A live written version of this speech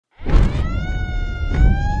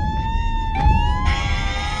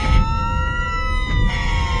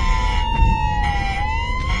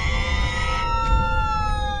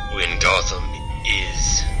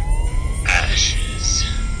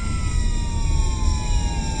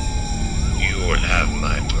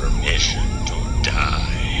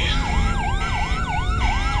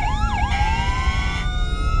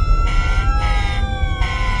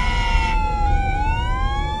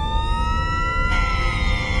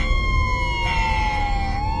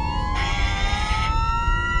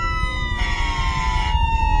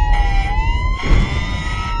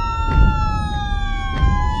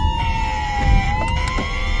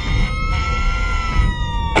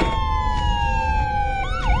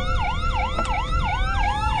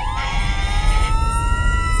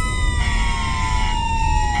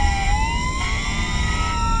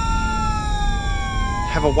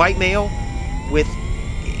have a white male with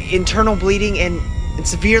internal bleeding and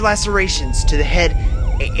severe lacerations to the head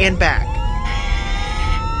and back.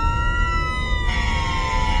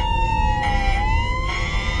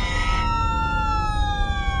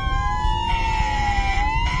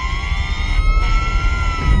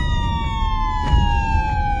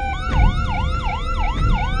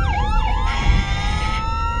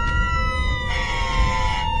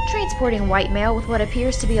 Transporting white male with what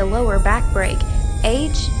appears to be a lower back break.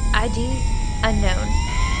 Age, ID, unknown.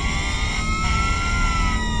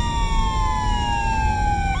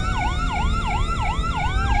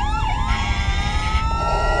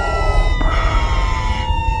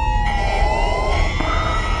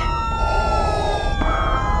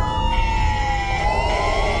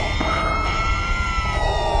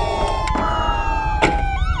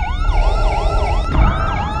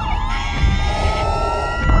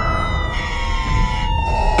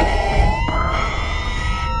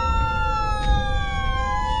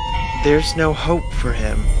 There's no hope for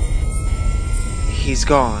him. He's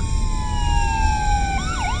gone.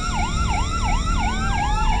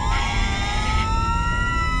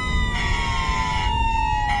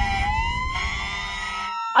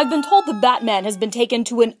 I've been told the Batman has been taken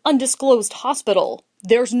to an undisclosed hospital.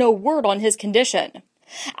 There's no word on his condition.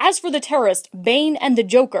 As for the terrorist, Bane and the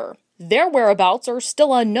Joker, their whereabouts are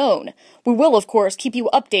still unknown. We will, of course, keep you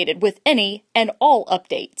updated with any and all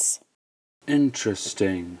updates.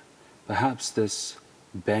 Interesting. Perhaps this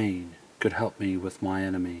Bane could help me with my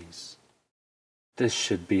enemies. This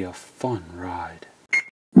should be a fun ride.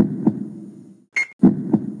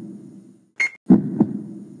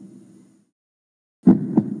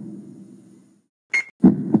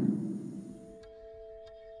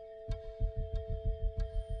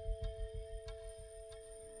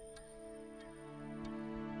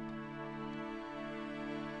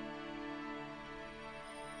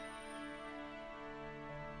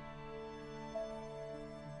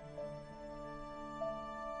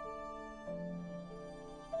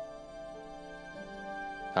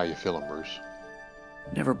 How you feeling, Bruce?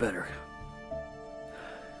 Never better.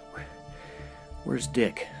 Where's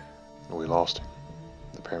Dick? We lost him.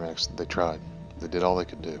 The paramedics, they tried. They did all they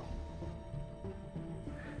could do.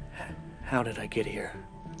 How did I get here?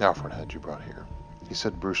 Alfred had you brought here. He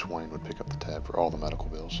said Bruce Wayne would pick up the tab for all the medical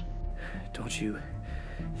bills. Don't you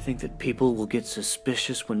think that people will get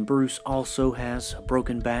suspicious when Bruce also has a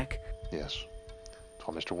broken back? Yes.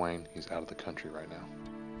 Told Mr. Wayne he's out of the country right now.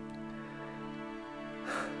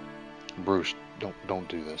 Bruce, don't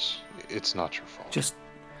do this. It's not your fault. Just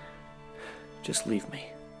leave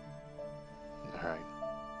me. All right.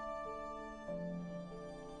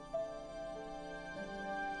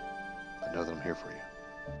 I know that I'm here for you.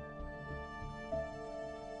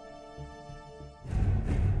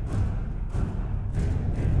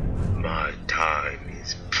 My time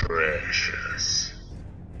is precious.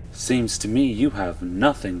 Seems to me you have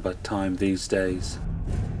nothing but time these days.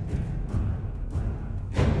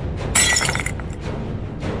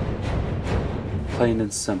 Plain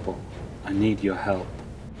and simple, I need your help.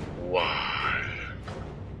 Why?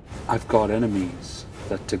 I've got enemies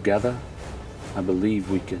that together, I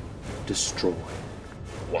believe we can destroy.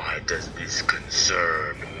 Why does this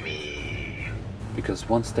concern me? Because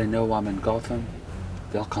once they know I'm in Gotham,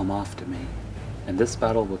 they'll come after me. And this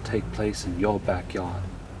battle will take place in your backyard.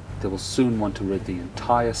 They will soon want to rid the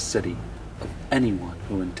entire city of anyone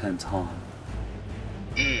who intends harm.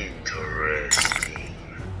 Interesting.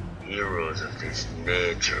 Heroes of this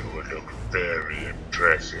nature would look very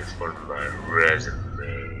impressive on my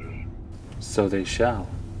resume. So they shall.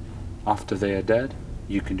 After they are dead,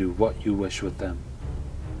 you can do what you wish with them.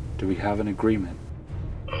 Do we have an agreement?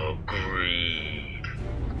 Agreed.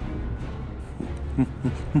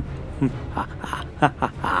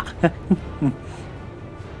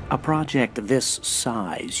 A project this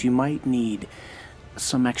size, you might need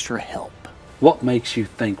some extra help. What makes you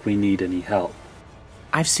think we need any help?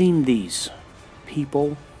 I've seen these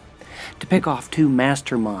people. To pick off two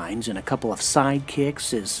masterminds and a couple of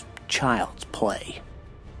sidekicks is child's play.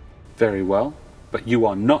 Very well, but you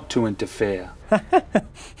are not to interfere.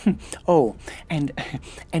 Oh, and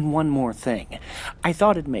one more thing. I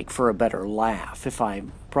thought it'd make for a better laugh if I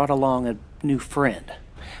brought along a new friend.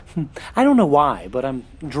 I don't know why, but I'm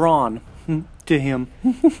drawn to him.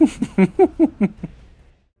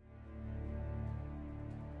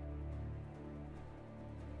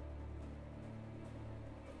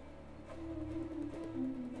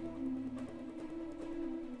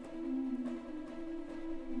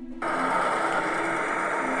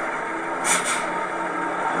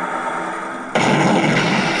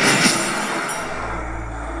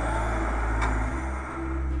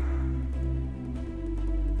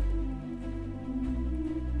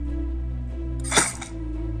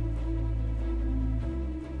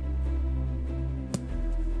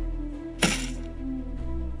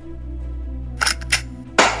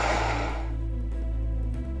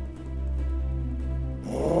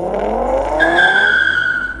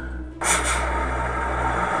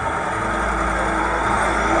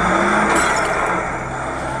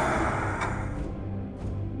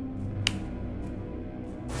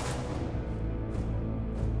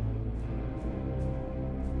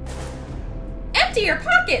 Empty your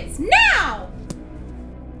pockets, now!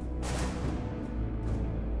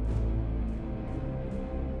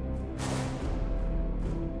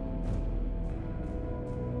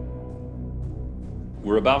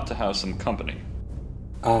 We're about to have some company.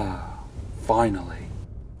 Ah, finally.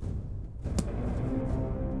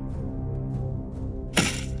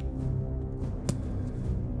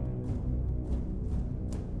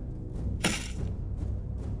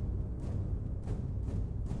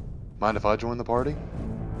 Mind if I join the party?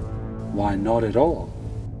 Why not at all?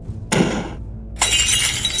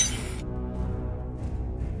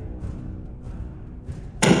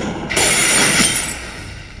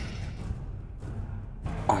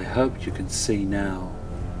 I hope you can see now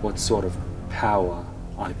what sort of power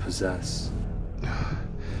I possess.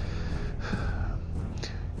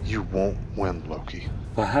 You won't win, Loki.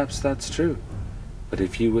 Perhaps that's true, but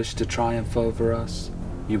if you wish to triumph over us,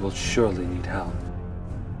 you will surely need help.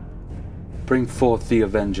 Bring forth the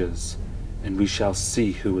Avengers, and we shall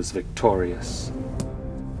see who is victorious.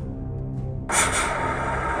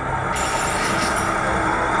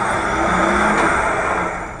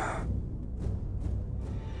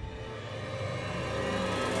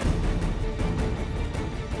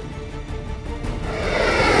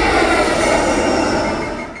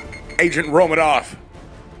 Agent Romanoff!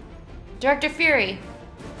 Director Fury.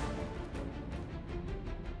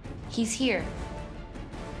 He's here.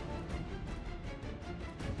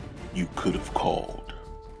 You could have called.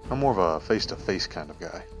 I'm more of a face-to-face kind of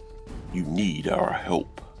guy. You need our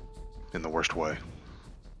help. In the worst way.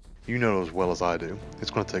 You know as well as I do, it's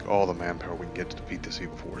going to take all the manpower we can get to defeat this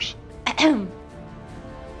evil force.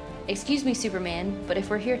 Excuse me, Superman, but if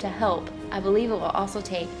we're here to help, I believe it will also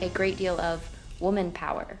take a great deal of woman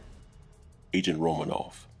power. Agent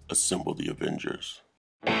Romanoff, assemble the Avengers.